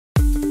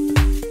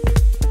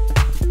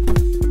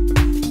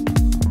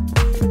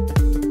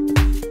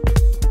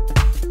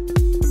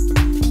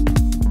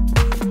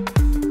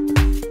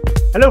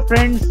Hello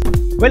friends,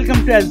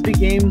 welcome to SD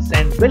Games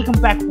and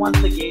welcome back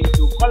once again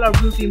to Call of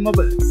Duty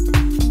Mobile.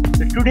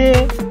 So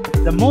today,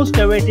 the most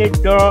awaited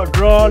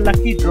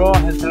lucky draw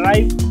has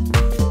arrived,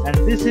 and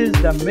this is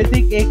the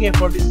mythic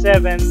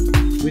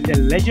AK47 with a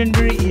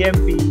legendary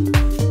EMP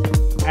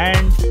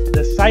and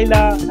the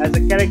Scylla as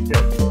a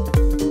character.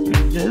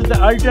 This is the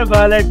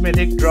ultraviolet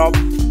mythic drop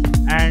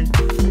and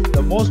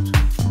the most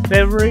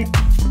favorite,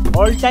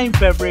 all-time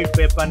favorite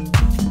weapon,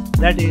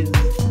 that is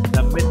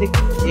the mythic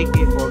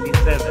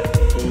AK47.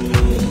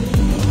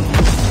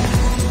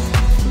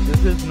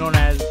 This is known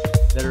as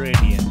the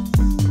Radiance.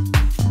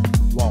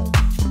 Wow.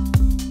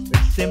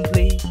 It's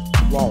simply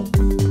wow.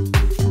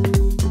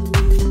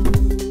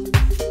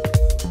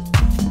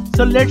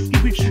 So let's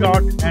keep it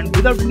short and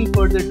without any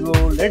further ado,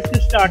 let's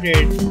get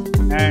started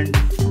and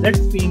let's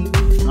spin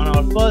on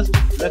our first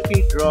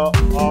lucky draw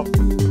of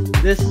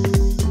this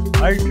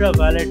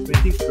ultraviolet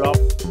mythic drop,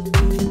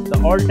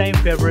 the all-time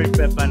favorite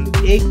weapon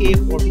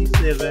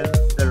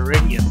AK47, the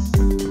Radiance.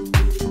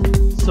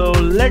 So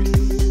let's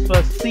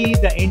first see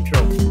the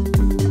intro.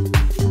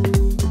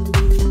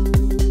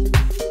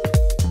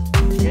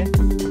 Okay,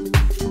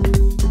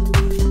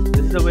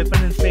 this is the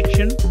weapon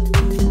inspection,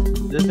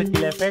 this is the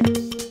kill effect,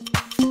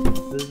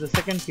 this is the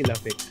second kill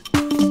effect.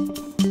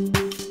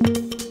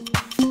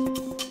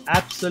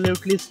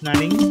 Absolutely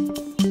stunning.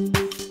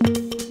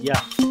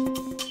 Yeah.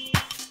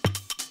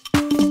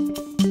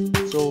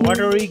 So what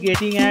are we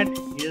getting at?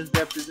 Here's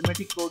the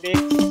prismatic codex,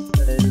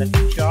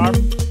 lucky charm,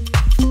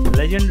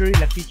 legendary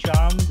lucky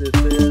charm. This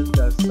is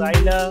the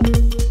Scylla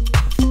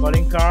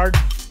calling card.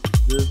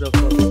 This is the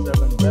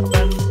 47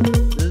 weapon.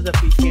 This is the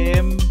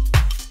PKM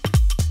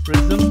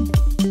prism.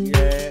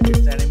 Yeah,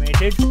 it's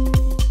animated.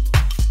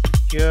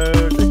 Here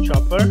the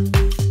chopper,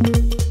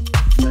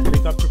 the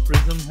helicopter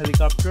prism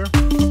helicopter.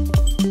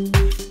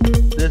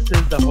 This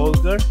is the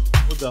Holger.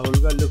 Oh, the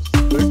Holger looks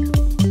good.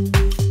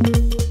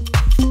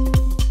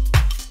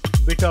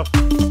 Bit of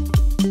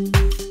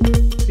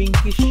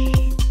pinkish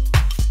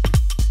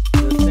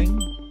this thing.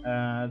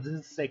 This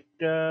is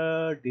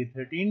sector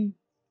D13.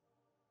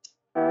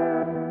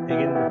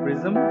 Again the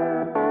prism.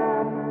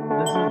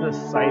 This is the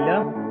Scylla,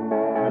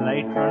 the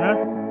light runner,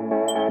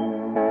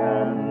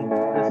 and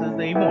this is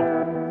the emote,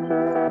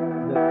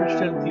 the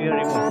crystal clear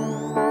emote.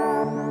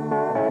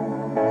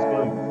 It's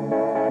going.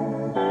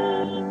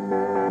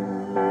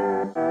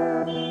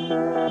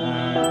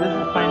 This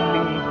is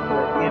finally the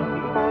EMP,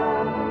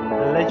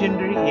 the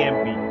legendary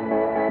EMP,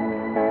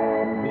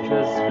 which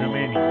was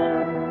remaining.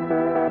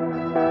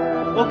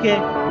 Okay,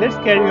 let's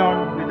carry on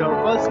with our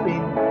first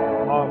spin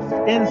of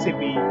 10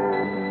 CP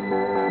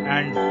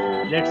and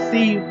let's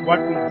see what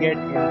we get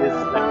in this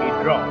lucky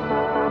draw.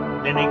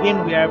 Then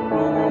again we have to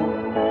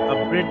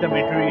upgrade the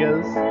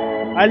materials.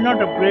 I'll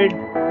not upgrade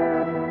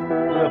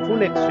to the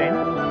full extent,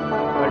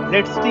 but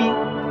let's see.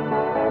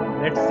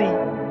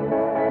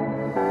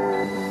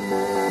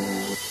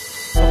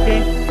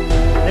 Okay,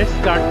 let's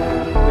start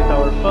with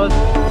our first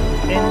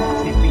 10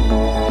 CP.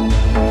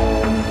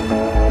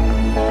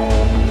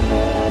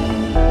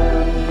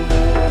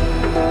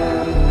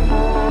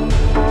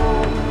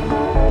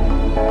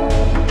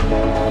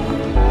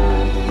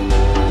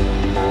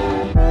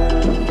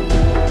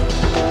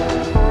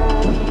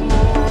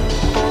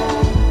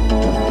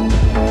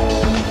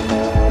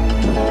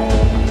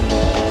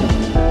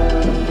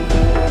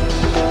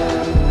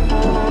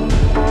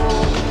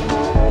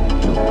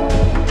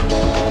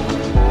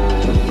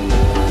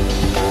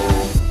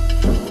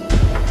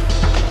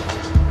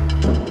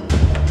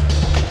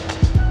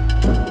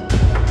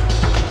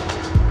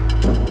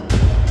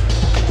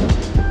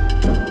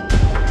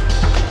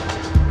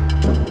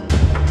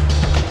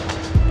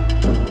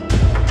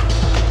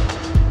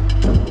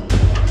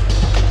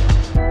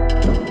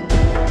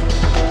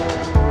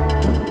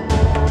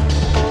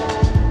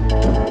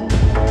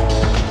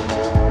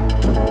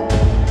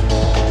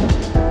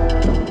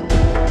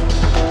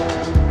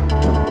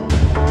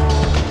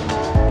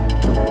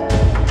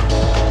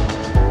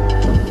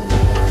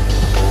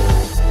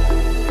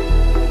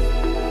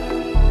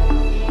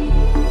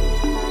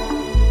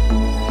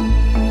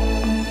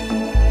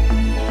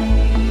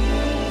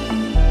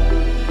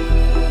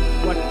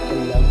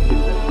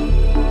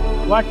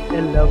 What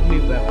a lovely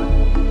weapon.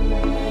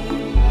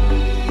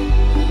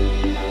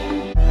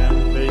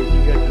 I'm very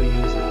eager to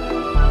use it.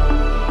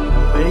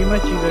 I'm very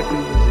much eager to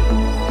use it.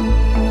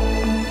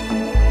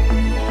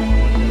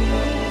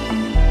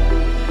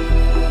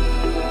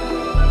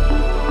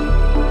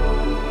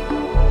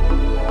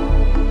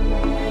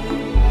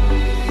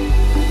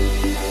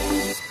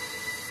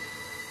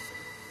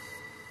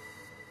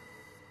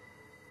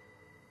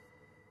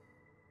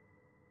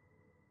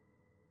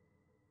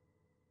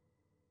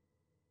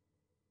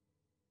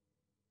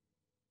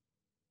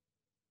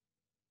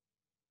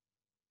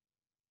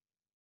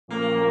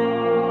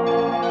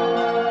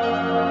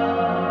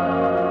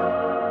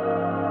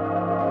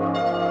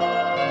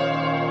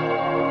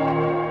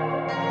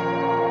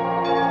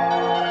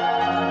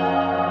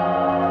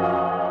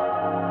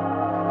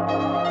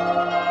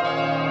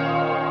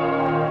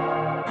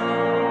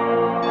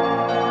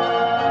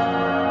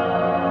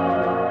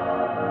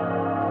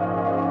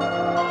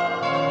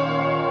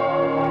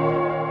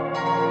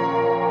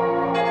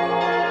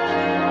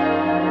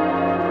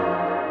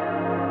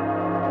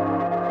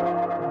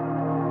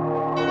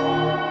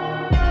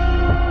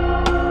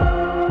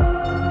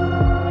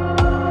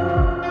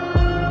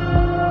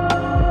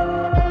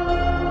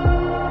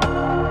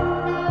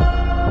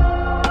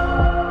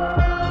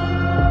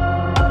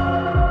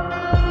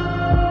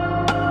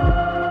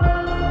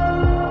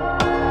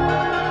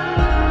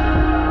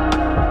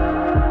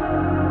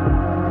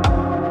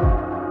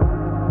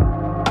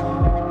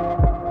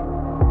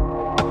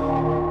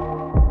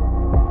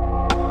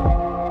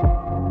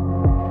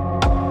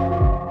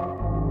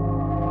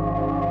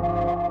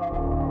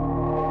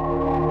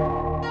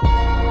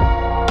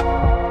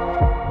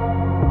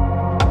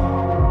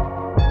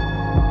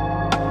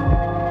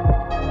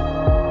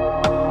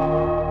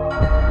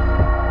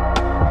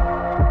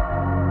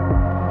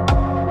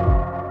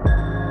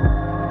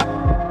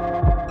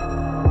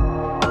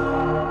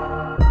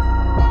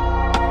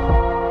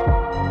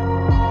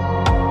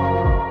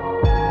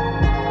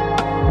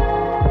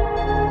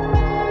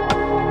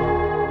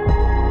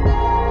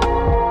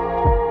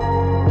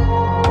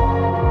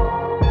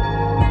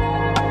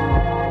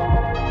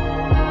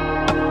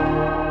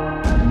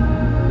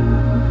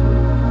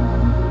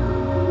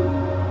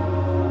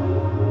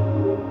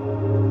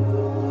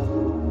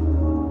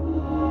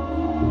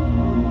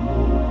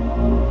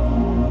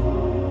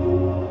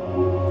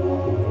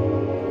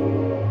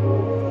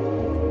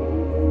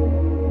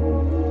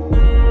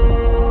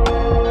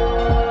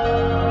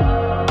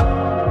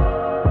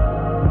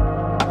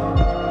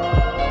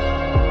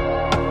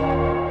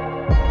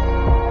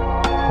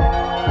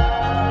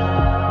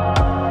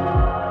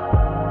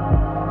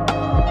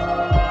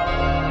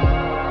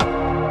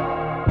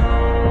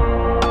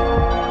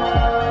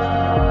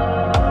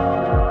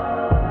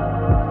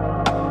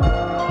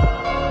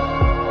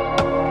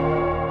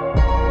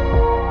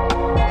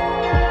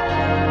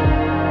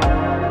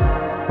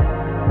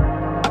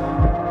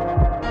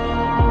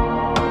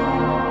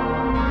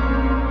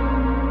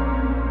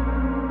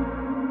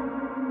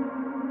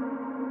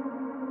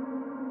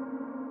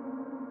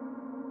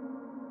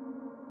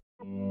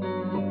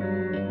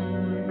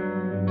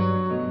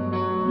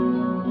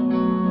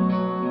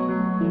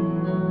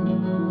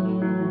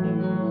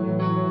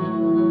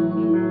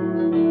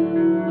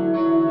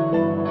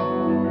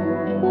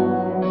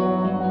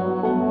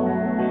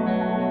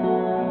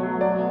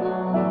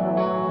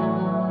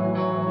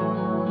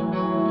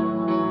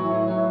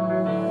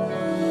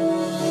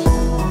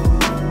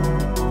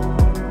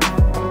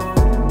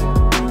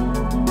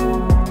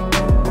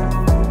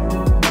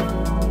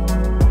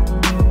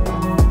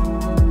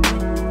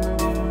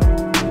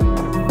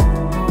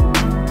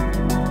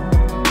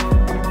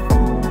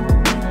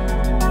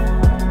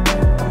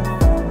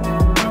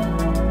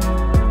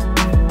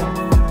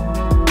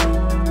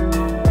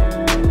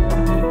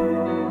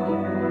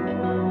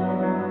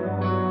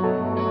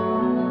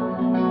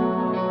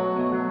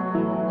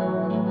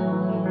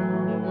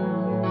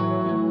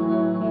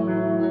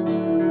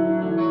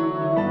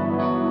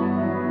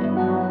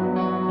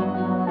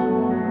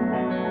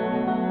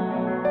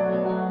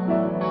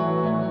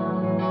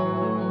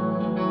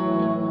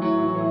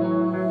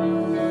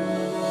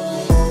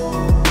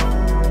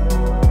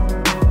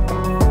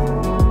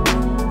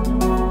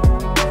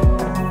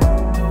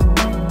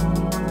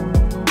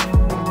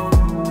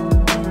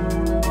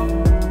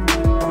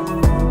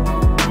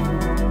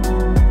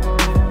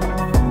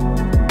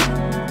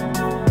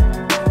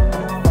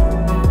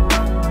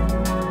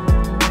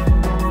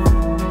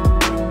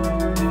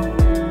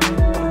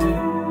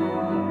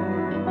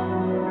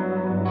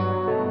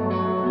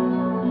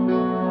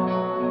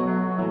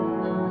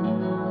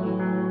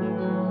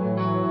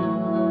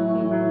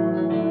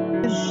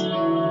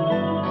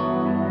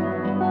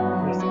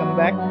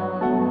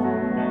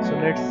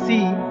 let's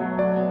see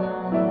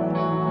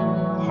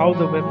how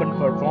the weapon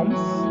performs.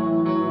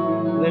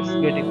 Let's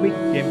get a quick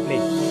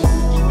gameplay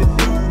with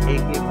this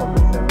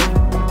AK47,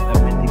 the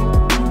mythic.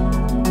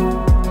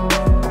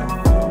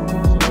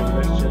 So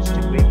let's just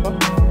equip up.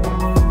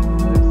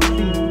 Let's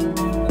see.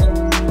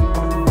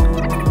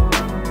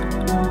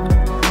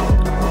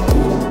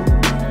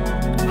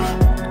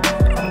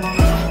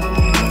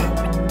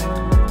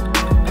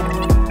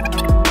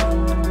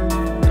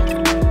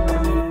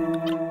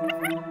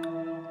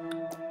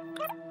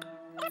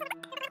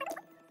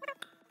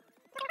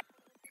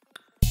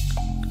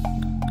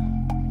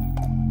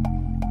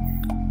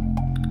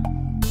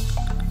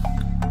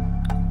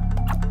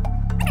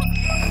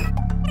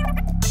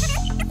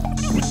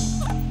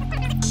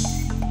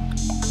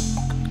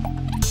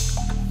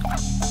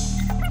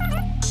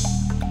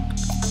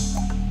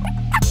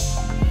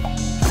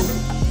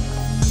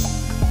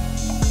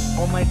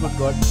 Oh my good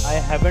god, I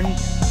haven't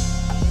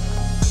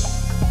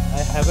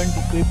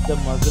equipped the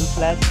muzzle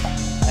flash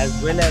as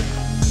well as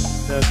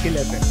the kill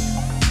effect.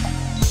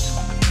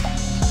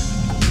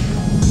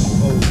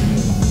 Oh,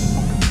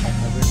 I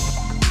haven't.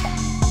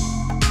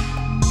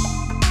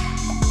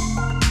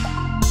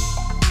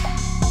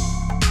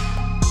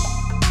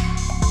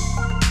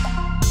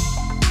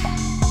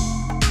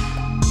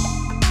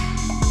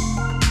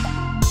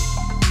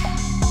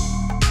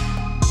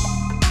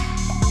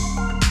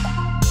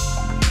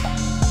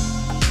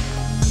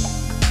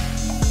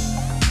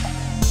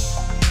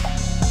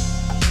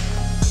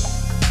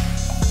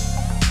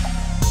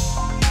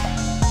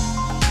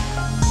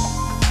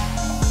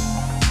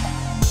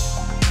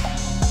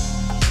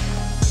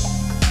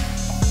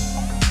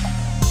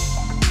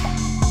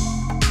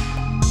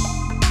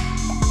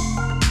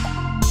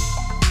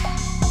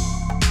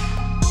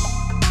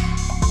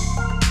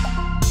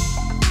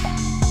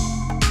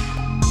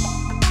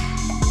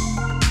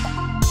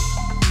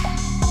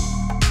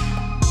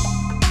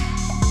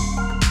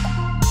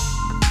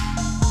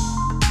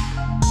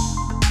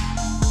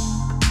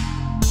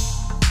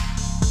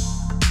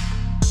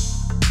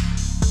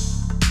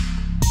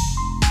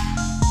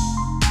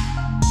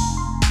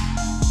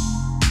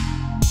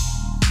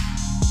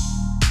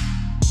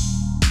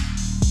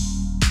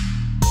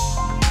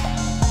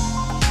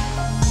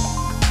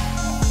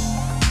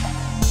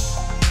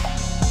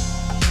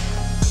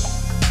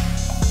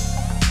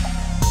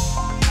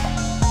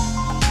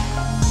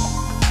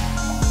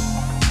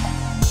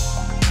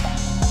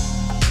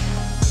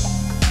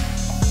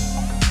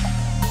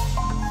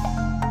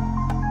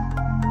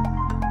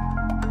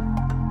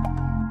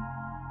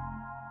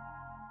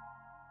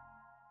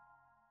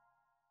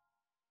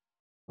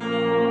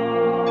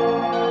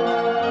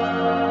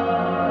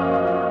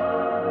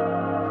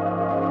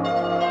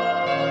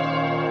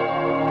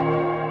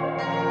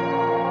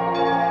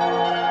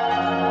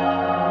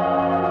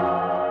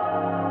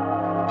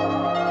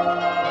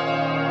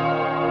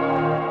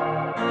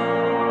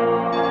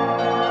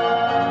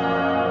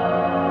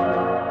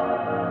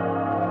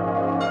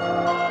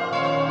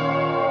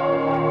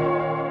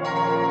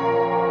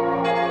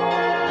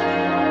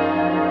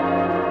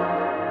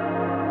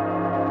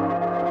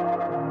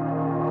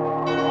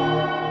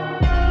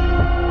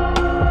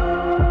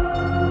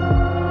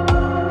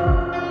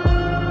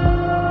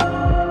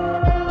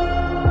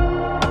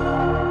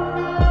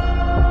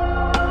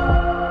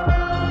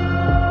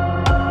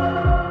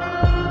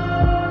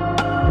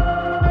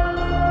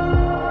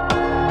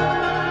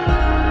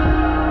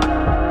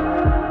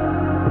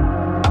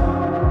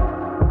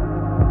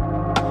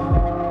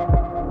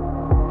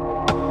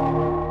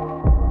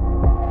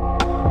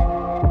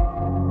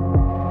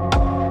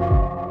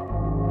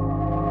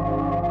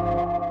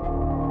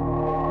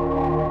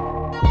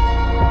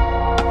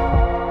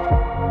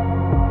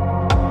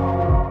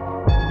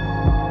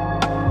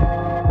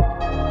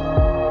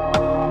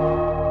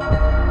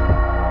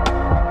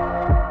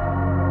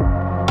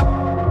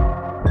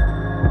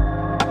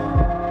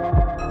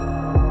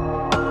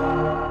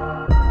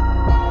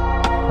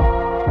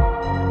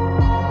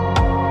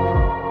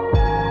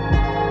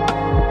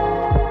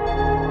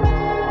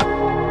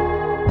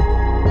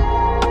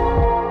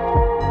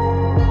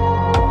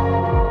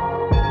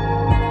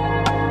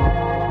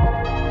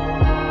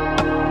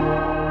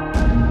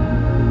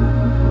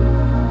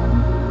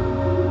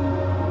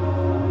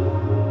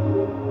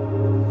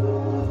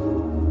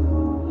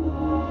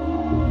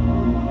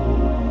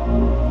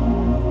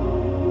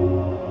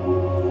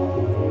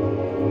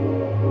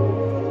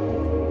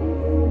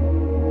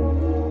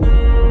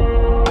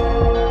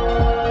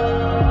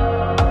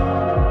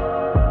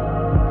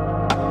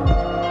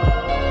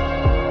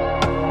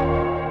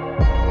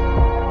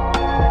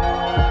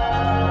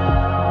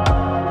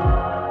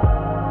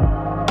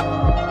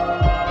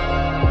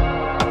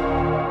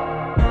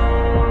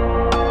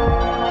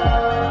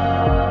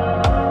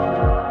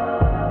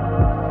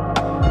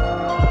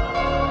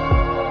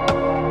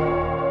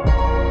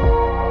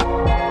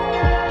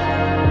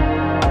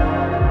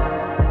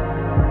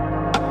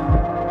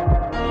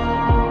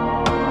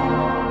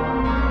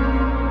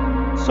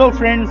 So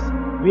friends,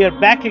 we are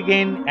back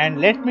again, and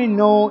let me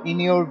know in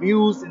your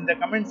views in the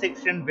comment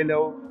section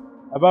below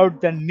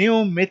about the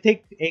new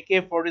mythic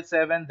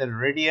AK47, the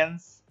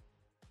Radiance,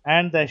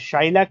 and the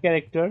Shyla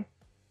character.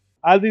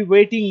 I'll be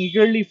waiting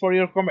eagerly for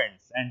your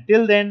comments. And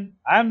till then,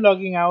 I'm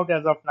logging out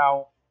as of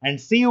now and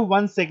see you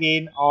once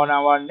again on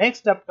our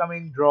next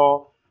upcoming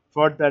draw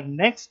for the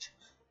next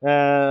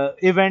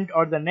event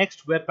or the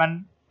next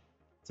weapon.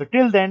 So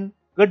till then,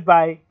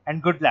 goodbye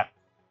and good luck.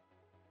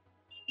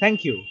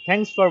 Thank you.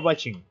 Thanks for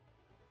watching.